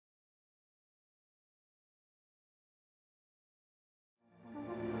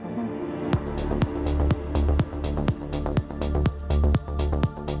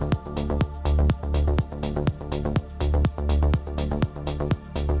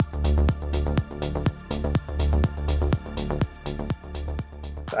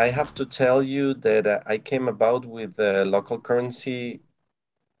I have to tell you that I came about with the local currency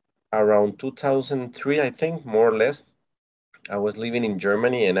around 2003, I think, more or less. I was living in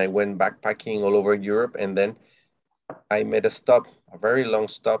Germany and I went backpacking all over Europe. And then I made a stop, a very long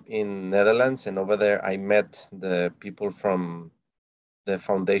stop in Netherlands. And over there, I met the people from the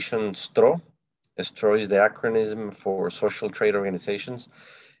foundation STRO. STRO is the acronym for Social Trade Organizations.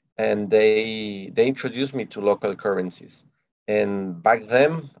 And they introduced me to local currencies. And back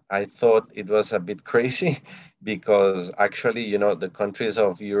then, I thought it was a bit crazy because actually, the countries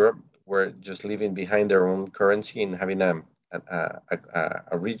of Europe were just leaving behind their own currency and having a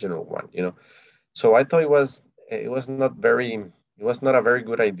regional one. So I thought it was not a very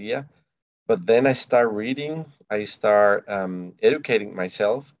good idea. But then I start reading, I start educating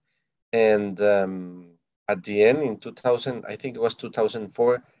myself, and at the end, in 2000, I think it was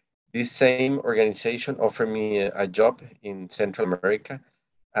 2004, this same organization offered me a job in Central America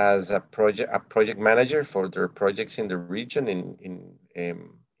as a project manager for their projects in the region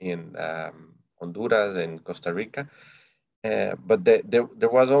in Honduras and Costa Rica. But there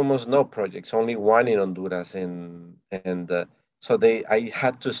was almost no projects, only one in Honduras, and so I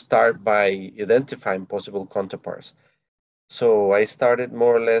had to start by identifying possible counterparts. So I started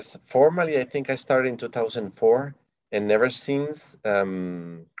more or less formally. I think I started in 2004, and ever since,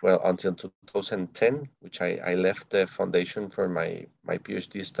 well, until 2010, which I left the foundation for my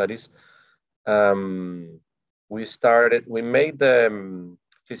PhD studies. Um, we made the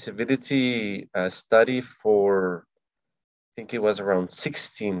feasibility study for, I think it was around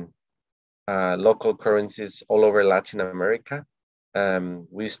 16 local currencies all over Latin America.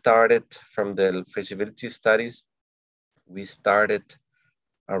 We started from the feasibility studies. We started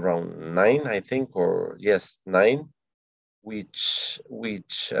around nine, I think, or yes, nine, which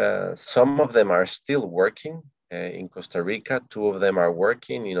some of them are still working. In Costa Rica, two of them are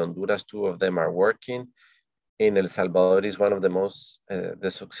working. In Honduras, two of them are working. In El Salvador is one of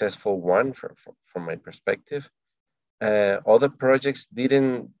the successful one from my perspective. Other projects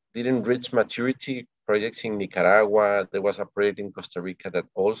didn't reach maturity. Projects in Nicaragua, there was a project in Costa Rica that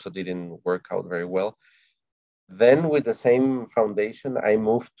also didn't work out very well. Then with the same foundation, I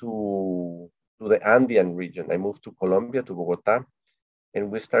moved to the Andean region. I moved to Colombia, to Bogota,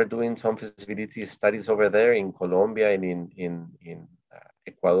 and we started doing some feasibility studies over there in Colombia and in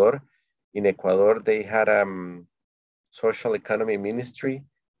Ecuador. In Ecuador, they had social economy ministry.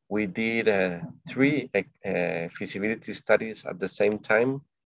 We did three feasibility studies at the same time,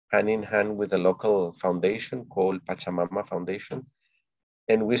 hand in hand with a local foundation called Pachamama Foundation.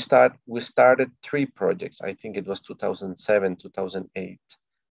 And we started three projects. I think it was 2007, 2008.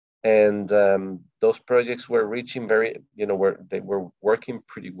 And those projects were reaching they were working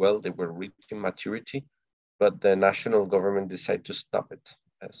pretty well. They were reaching maturity, but the national government decided to stop it.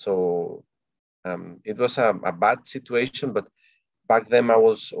 So it was a bad situation, but back then I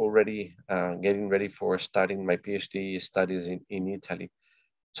was already getting ready for starting my PhD studies in Italy.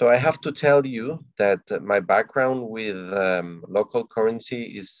 So I have to tell you that my background with local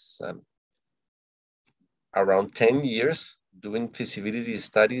currency is around 10 years doing feasibility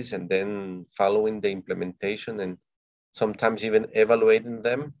studies and then following the implementation and sometimes even evaluating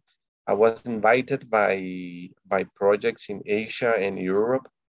them. I was invited by projects in Asia and Europe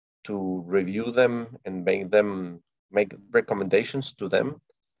to review them and make recommendations to them.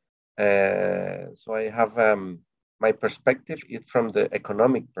 So I have my perspective is from the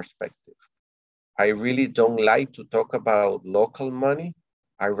economic perspective. I really don't like to talk about local money.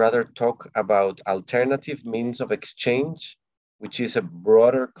 I rather talk about alternative means of exchange, which is a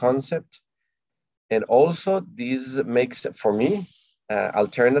broader concept. And also, this makes, for me,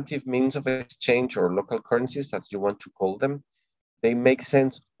 alternative means of exchange or local currencies, as you want to call them, they make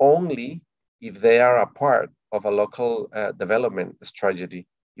sense only if they are a part of a local development strategy.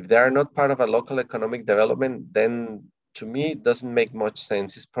 If they are not part of a local economic development, then to me, it doesn't make much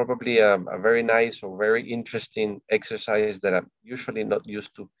sense. It's probably a very nice or very interesting exercise that I'm usually not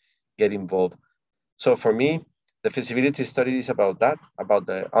used to get involved. So for me, the feasibility study is about that, about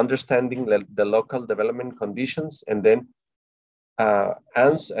the understanding the local development conditions, and then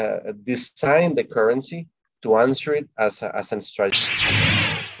design the currency to answer it as a strategy.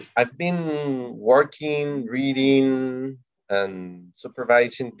 I've been working, reading, and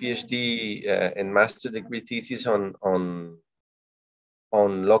supervising PhD and master degree thesis on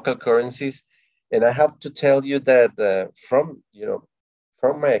local currencies, and I have to tell you that from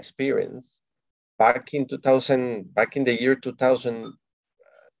my experience, back in the year 2000,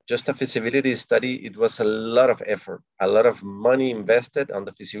 just a feasibility study, it was a lot of effort, a lot of money invested on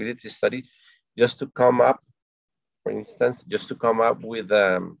the feasibility study just to come up for instance, just to come up with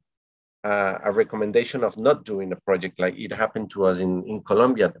a recommendation of not doing a project like it happened to us in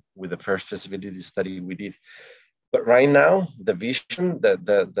Colombia with the first feasibility study we did. But right now, the vision,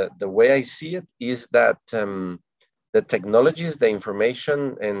 the way I see it is that the technologies, the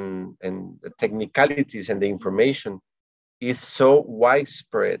information, and the technicalities and the information is so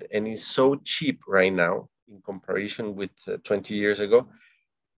widespread and is so cheap right now in comparison with 20 years ago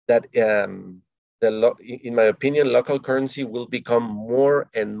that in my opinion, local currency will become more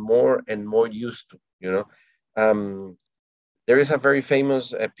and more and more used to, you know. There is a very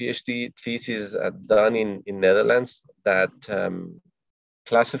famous PhD thesis done in Netherlands that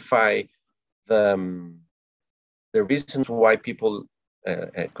classify the, the reasons why people,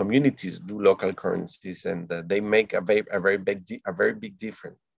 communities do local currencies, and they make a very big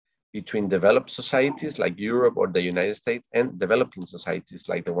difference between developed societies like Europe or the United States and developing societies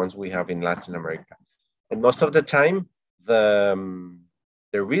like the ones we have in Latin America. And most of the time, the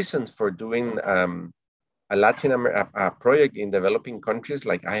reasons for doing a Latin America project in developing countries,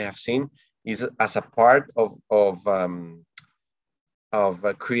 like I have seen, is as a part of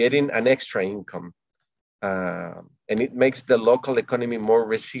creating an extra income, and it makes the local economy more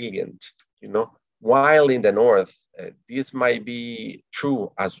resilient. You know, while in the north, this might be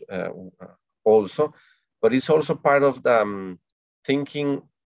true as also, but it's also part of the thinking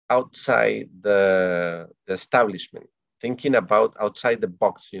outside the establishment, thinking about outside the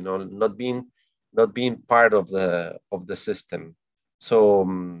box. You know, not being part of the system. So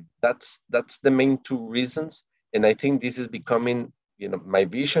that's the main two reasons, and I think this is becoming. You know, my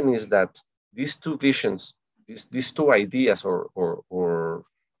vision is that these two visions, these two ideas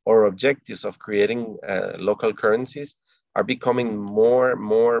or objectives of creating local currencies are becoming more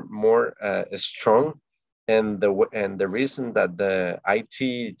strong, and the reason that the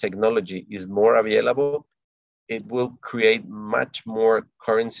IT technology is more available, it will create much more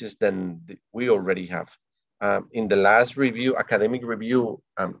currencies than we already have. In the last review, academic review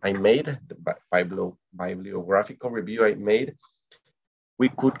I made, the bibliographical review I made, we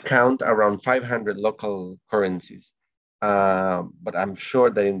could count around 500 local currencies. But I'm sure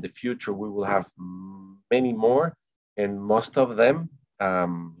that in the future we will have many more, and most of them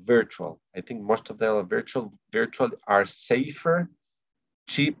virtual. I think most of them are virtual. Virtual are safer,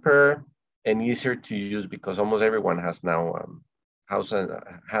 cheaper, and easier to use because almost everyone has now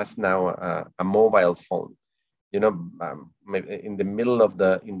a mobile phone. You know, in the middle of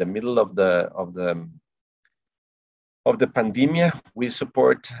the pandemic, we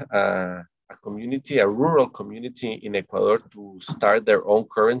support a community, a rural community in Ecuador, to start their own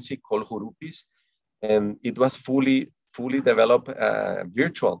currency called Jurupis, and it was fully developed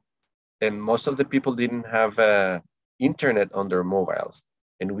virtual, and most of the people didn't have internet on their mobiles,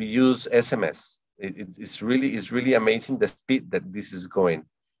 and we use SMS. It's really amazing the speed that this is going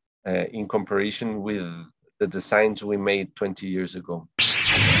in comparison with the designs we made 20 years ago.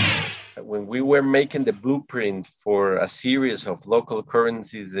 When we were making the blueprint for a series of local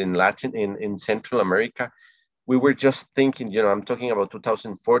currencies in Central America, we were just thinking, you know, I'm talking about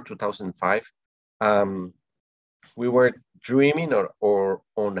 2004, 2005. We were dreaming or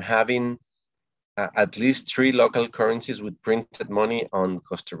on having at least 3 local currencies with printed money on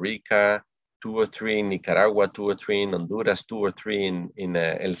Costa Rica, 2 or 3 in Nicaragua, 2 or 3 in Honduras, 2 or 3 in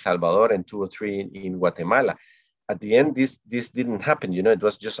El Salvador, and 2 or 3 in Guatemala. At the end, this didn't happen. You know, it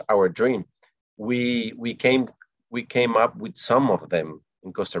was just our dream. We came up with some of them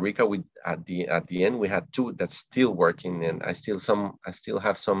in Costa Rica. At the end we had 2 that's still working, and I still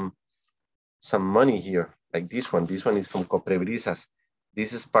have some money here, like this one. This one is from Coprebrisas.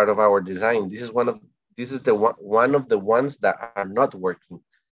 This is part of our design. This is one of the ones that are not working,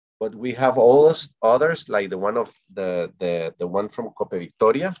 but we have all those others, like the one of the one from Cope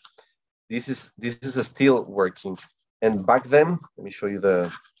Victoria. This is still working. And back then, let me show you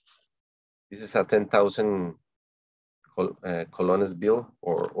this is a 10,000 colones bill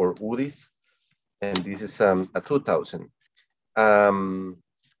or UDIs, and this is a 2,000.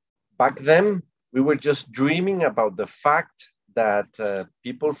 Back then, we were just dreaming about the fact that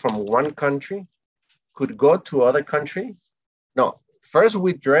people from one country could go to other country. No, first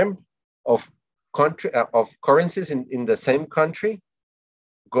we dreamt of currencies in the same country,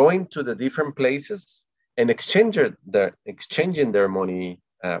 going to the different places and exchanging their money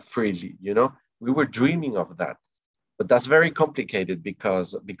freely. You know, we were dreaming of that, but that's very complicated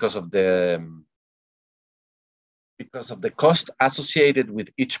because of the cost associated with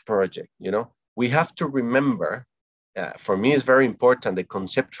each project. You know, we have to remember. For me, it's very important. The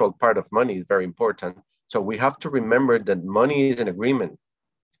conceptual part of money is very important. So we have to remember that money is an agreement,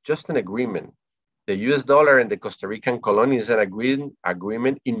 just an agreement. the US dollar and the Costa Rican colony is an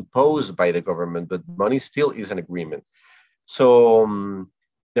agreement imposed by the government, but money still is an agreement. So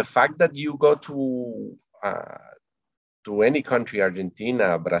the fact that you go to any country,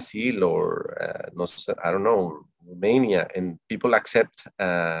 Argentina, Brazil, or no, I don't know, Romania, and people accept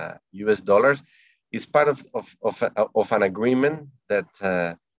US dollars, is part of an agreement that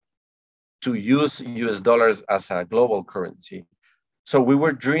to use US dollars as a global currency. So we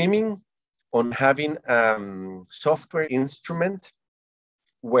were dreaming on having software instrument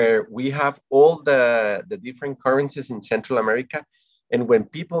where we have all the different currencies in Central America. And when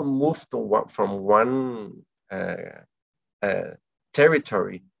people move from one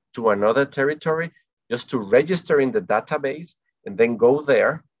territory to another territory, just to register in the database and then go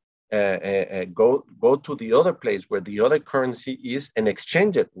there, go to the other place where the other currency is and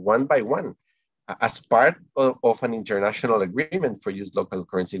exchange it one by one as part of an international agreement for use local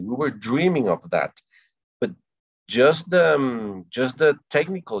currency. We were dreaming of that, but just the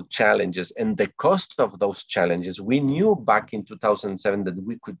technical challenges and the cost of those challenges, we knew back in 2007 that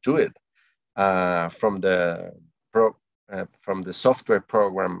we could do it from the software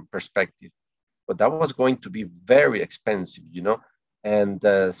program perspective, but that was going to be very expensive, you know. And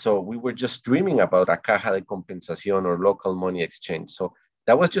so we were just dreaming about a caja de compensación or local money exchange. So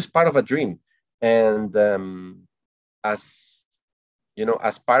that was just part of a dream. And as you know,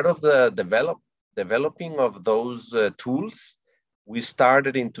 as part of the developing of those tools, we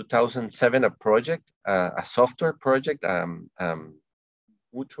started in 2007 a project, a software project,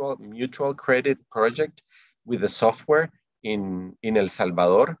 mutual credit project with the software in El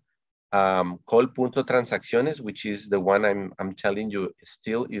Salvador, called Punto Transacciones, which is the one I'm telling you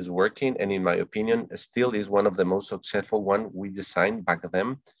still is working, and in my opinion still is one of the most successful one we designed back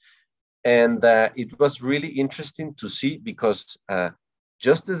then. And it was really interesting to see because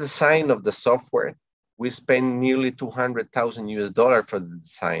just the design of the software, we spent nearly $200,000 for the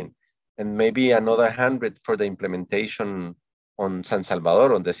design, and maybe another 100 for the implementation on San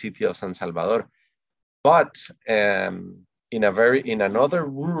Salvador, on the city of San Salvador. But in another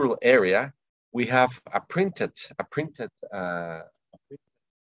rural area, we have a printed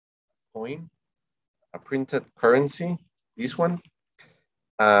coin, a printed currency, this one.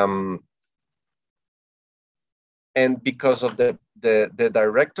 And because of the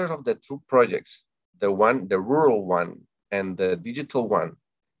director of the two projects, the rural one and the digital one,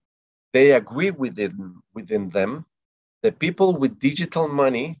 they agree within them. The people with digital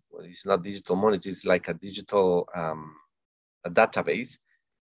money, well, it's not digital money, it's like a digital a database,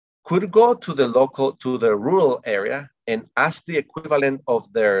 could go to the rural area and ask the equivalent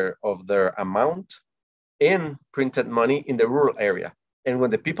of their amount in printed money in the rural area. And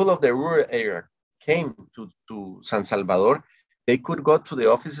when the people of the rural area came to San Salvador, they could go to the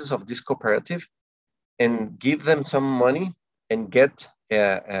offices of this cooperative and give them some money and get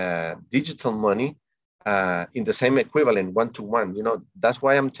digital money in the same equivalent, one-to-one. You know, that's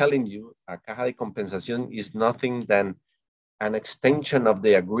why I'm telling you, a caja de compensación is nothing than an extension of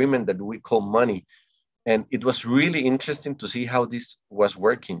the agreement that we call money. And it was really interesting to see how this was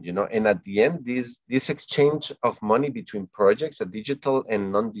working, you know. And at the end, this exchange of money between projects, a digital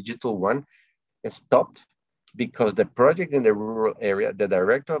and non-digital one, stopped because the project in the rural area, the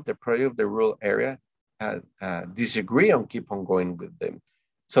director of the project of the rural area, disagree on keep on going with them.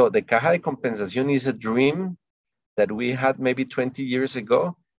 So the caja de compensación is a dream that we had maybe 20 years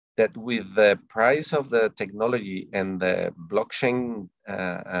ago, that with the price of the technology and the blockchain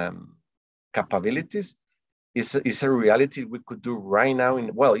capabilities, is a reality we could do right now.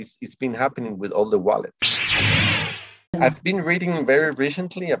 It's been happening with all the wallets. I've been reading very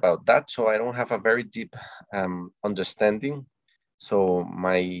recently about that, so I don't have a very deep understanding. So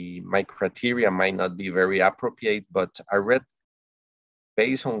my criteria might not be very appropriate, but I read,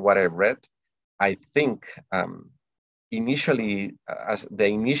 based on what I read, I think initially, as the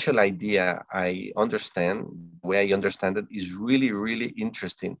initial idea, I understand, the way I understand it is really, really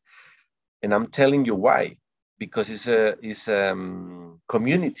interesting. And I'm telling you why, because it's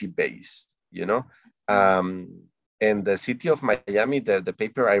community based, you know. And the city of Miami, the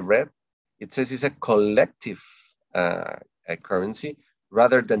paper I read, it says it's a collective a currency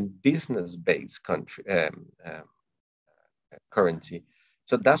rather than business-based currency.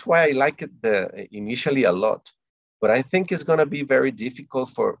 So that's why I like it initially a lot. But I think it's going to be very difficult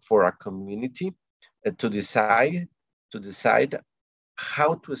for a community to decide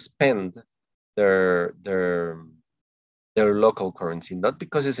how to spend their local currency, not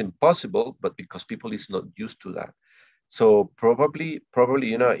because it's impossible, but because people is not used to that. So probably,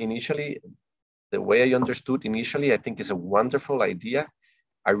 you know, initially, the way I understood initially, I think is a wonderful idea.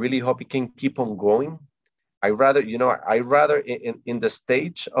 I really hope it can keep on going. I rather in the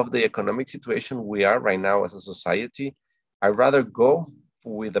stage of the economic situation we are right now as a society, I rather go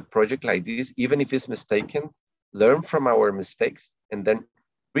with a project like this, even if it's mistaken, learn from our mistakes, and then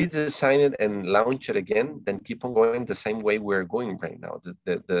redesign it and launch it again, then keep on going the same way we're going right now.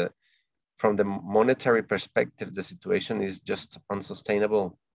 From the monetary perspective, the situation is just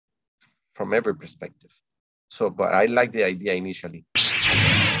unsustainable from every perspective. So, but I like the idea initially.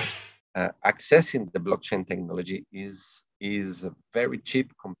 Accessing the blockchain technology is very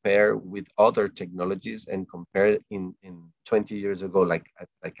cheap compared with other technologies and compared in 20 years ago, like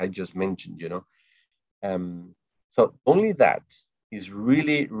I just mentioned, you know. So only that is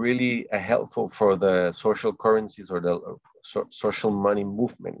really helpful for the social currencies or the social money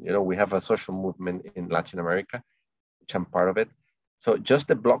movement. You know, we have a social movement in Latin America, which I'm part of it. So just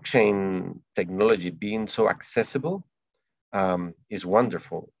the blockchain technology being so accessible is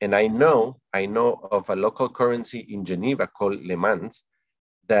wonderful. And I know of a local currency in Geneva called Le Mans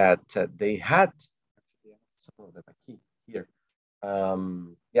that they had, actually, some of them are here.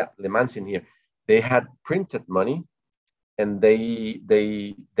 Yeah, Le Mans in here. They had printed money, and they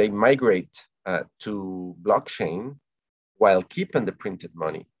migrate to blockchain while keeping the printed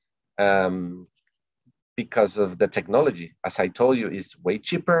money. Because of the technology, as I told you, is way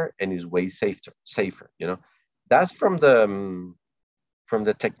cheaper and is way safer. You know, that's from the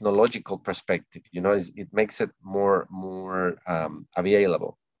technological perspective. You know, it makes it more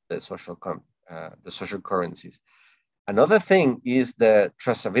available, the social currencies. Another thing is the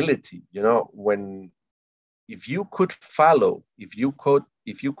traceability. You know, when if you could follow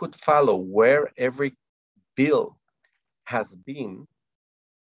where every bill has been,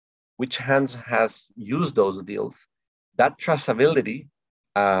 which hands has used those bills, that traceability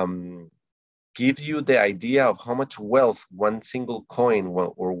gives you the idea of how much wealth one single coin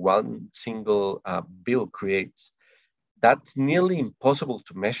or one single bill creates. That's nearly impossible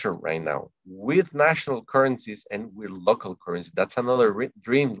to measure right now with national currencies and with local currencies. That's another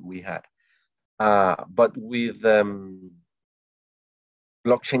dream we had. But with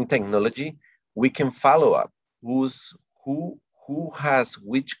blockchain technology, we can follow up who has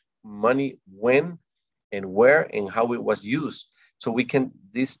which money when and where and how it was used. So we can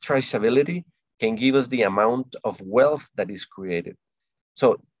this traceability can give us the amount of wealth that is created.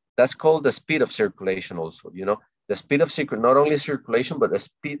 So that's called the speed of circulation also, you know. The speed of not only circulation, but the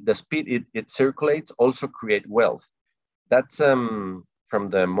speed it circulates also create wealth. That's from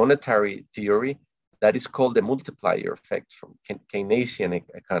the monetary theory, that is called the multiplier effect from Keynesian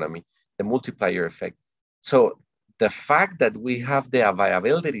economy, the multiplier effect. So the fact that we have the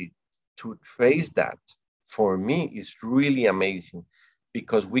availability to trace that, for me, is really amazing,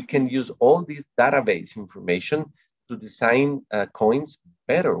 because we can use all this database information to design coins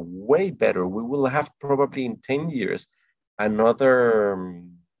better, way better. We will have probably in 10 years another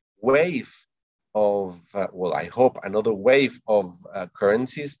wave of, well, I hope another wave of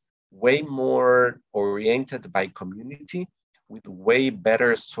currencies way more oriented by community with way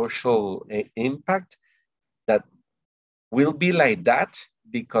better social impact, that will be like that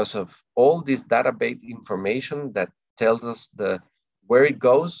because of all this database information that tells us where it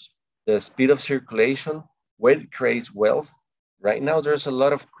goes, the speed of circulation, where it creates wealth. Right now, there's a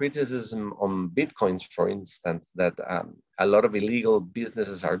lot of criticism on Bitcoins, for instance, that a lot of illegal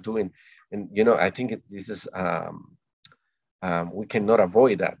businesses are doing. And, you know, I think this is, we cannot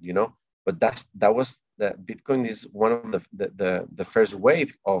avoid that, you know, but that was the Bitcoin is one of the first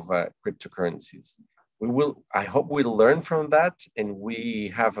wave of cryptocurrencies. I hope we'll learn from that, and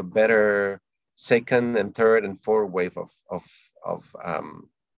we have a better second and third and fourth wave of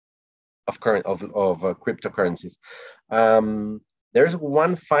cryptocurrencies. There's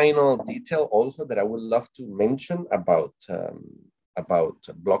one final detail also that I would love to mention about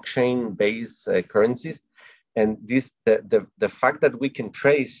blockchain-based currencies, and the fact that we can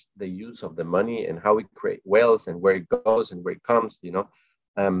trace the use of the money and how it creates wealth and where it goes and where it comes. You know,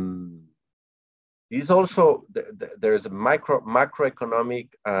 these also there's a macroeconomic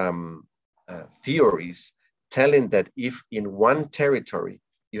theories telling that if in one territory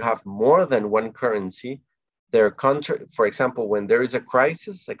you have more than one currency, for example, when there is a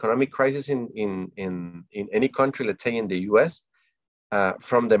crisis, economic crisis in any country, let's say in the US,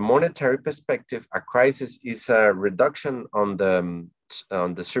 from the monetary perspective, a crisis is a reduction on the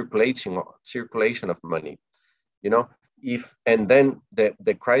circulation of money. You know, and then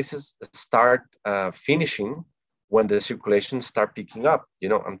the crisis start finishing when the circulation start picking up. You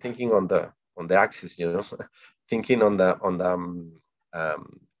know, I'm thinking on the axis. You know, thinking on the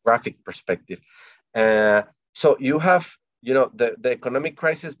graphic perspective. So you have you know, the economic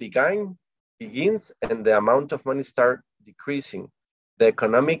crisis begins and the amount of money start decreasing. The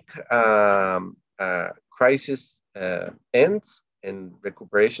economic crisis ends and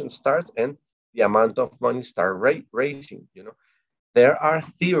recuperation starts, and the amount of money start raising. You know, there are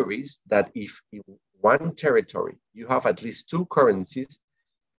theories that if in one territory you have at least two currencies,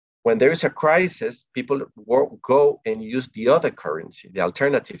 when there is a crisis, people go and use the other currency, the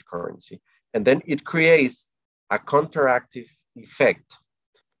alternative currency, and then it creates a counteractive effect.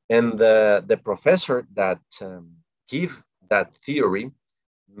 And the professor that gave that theory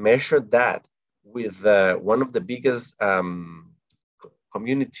measured that with one of the biggest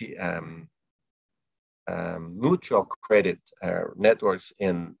community mutual credit networks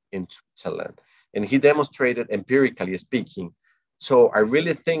in Switzerland. And he demonstrated, empirically speaking. So I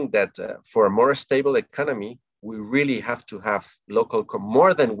really think that for a more stable economy, we really have to have local,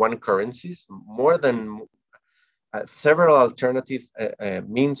 more than one currencies, more than several alternative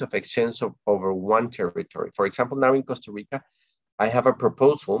means of exchange over one territory. For example, now in Costa Rica, I have a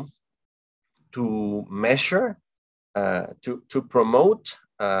proposal to measure, to promote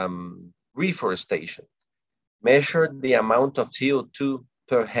reforestation, measure the amount of CO2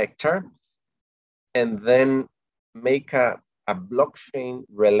 per hectare, and then make a blockchain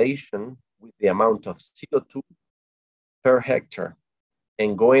relation with the amount of CO2 per hectare,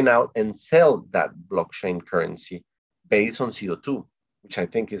 and going out and sell that blockchain currency based on CO2, which I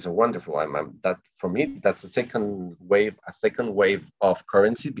think is a wonderful. That for me, that's a second wave of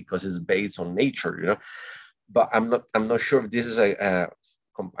currency because it's based on nature, you know. But I'm not sure if this is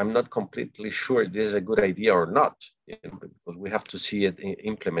I'm not completely sure this is a good idea or not, you know, because we have to see it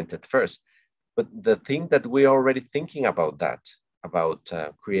implemented first. But the thing that we're already thinking about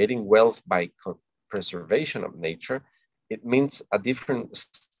creating wealth by preservation of nature, it means a different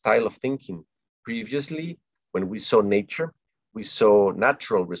style of thinking. Previously, when we saw nature, we saw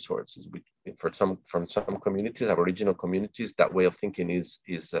natural resources. From some communities, Aboriginal communities, that way of thinking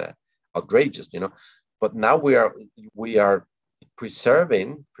is outrageous, you know. But now we are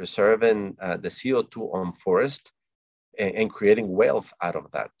preserving the CO2 on forest and creating wealth out of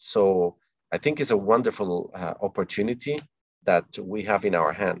that. So I think it's a wonderful opportunity that we have in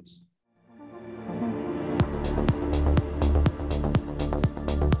our hands.